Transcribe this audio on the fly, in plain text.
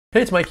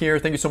Hey, it's Mike here.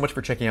 Thank you so much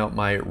for checking out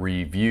my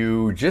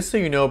review. Just so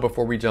you know,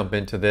 before we jump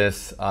into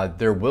this,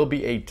 there will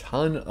be a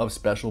ton of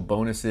special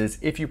bonuses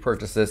if you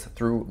purchase this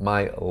through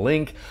my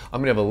link. I'm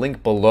gonna have a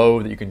link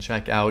below that you can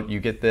check out. You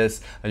get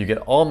this, and you get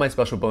all my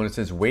special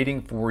bonuses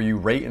waiting for you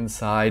right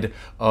inside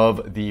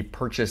of the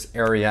purchase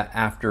area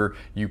after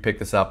you pick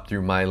this up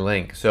through my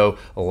link. So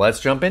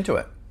let's jump into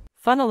it.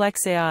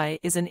 FunnelXAi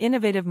is an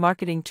innovative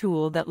marketing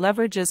tool that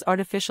leverages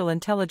artificial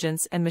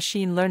intelligence and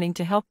machine learning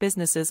to help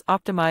businesses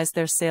optimize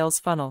their sales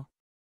funnel.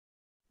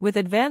 With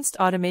advanced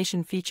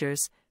automation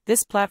features,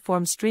 this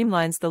platform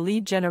streamlines the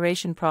lead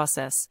generation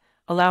process,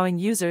 allowing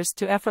users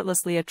to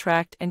effortlessly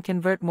attract and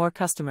convert more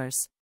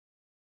customers.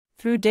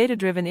 Through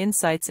data-driven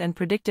insights and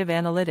predictive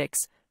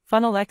analytics,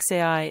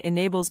 FunnelXAi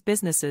enables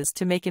businesses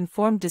to make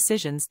informed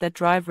decisions that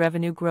drive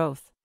revenue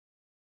growth.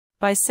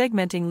 By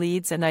segmenting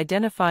leads and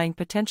identifying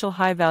potential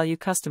high-value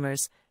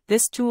customers,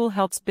 this tool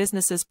helps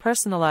businesses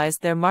personalize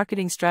their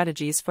marketing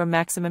strategies for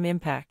maximum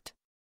impact.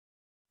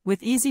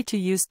 With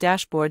easy-to-use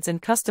dashboards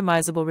and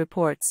customizable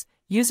reports,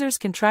 users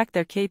can track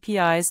their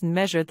KPIs and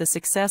measure the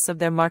success of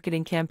their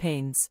marketing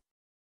campaigns.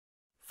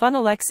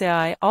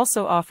 FunnelXAi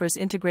also offers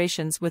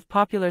integrations with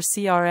popular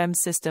CRM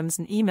systems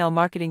and email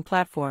marketing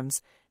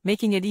platforms,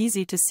 making it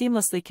easy to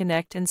seamlessly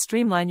connect and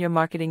streamline your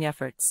marketing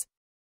efforts.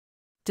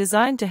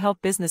 Designed to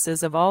help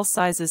businesses of all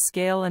sizes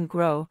scale and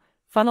grow,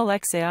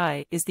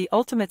 FunnelXAi is the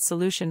ultimate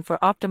solution for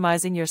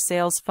optimizing your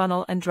sales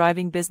funnel and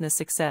driving business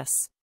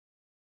success.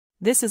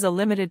 This is a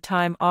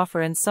limited-time offer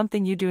and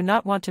something you do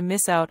not want to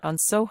miss out on,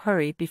 so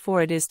hurry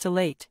before it is too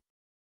late.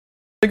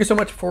 Thank you so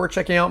much for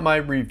checking out my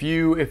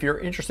review. If you're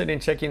interested in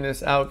checking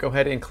this out, go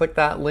ahead and click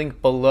that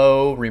link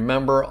below.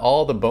 Remember,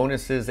 all the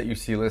bonuses that you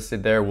see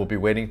listed there will be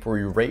waiting for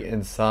you right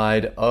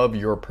inside of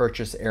your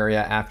purchase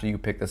area after you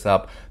pick this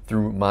up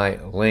through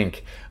my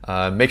link.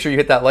 Make sure you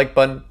hit that like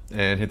button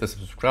and hit the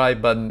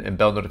subscribe button and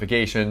bell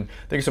notification.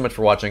 Thank you so much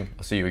for watching.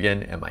 I'll see you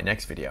again in my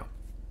next video.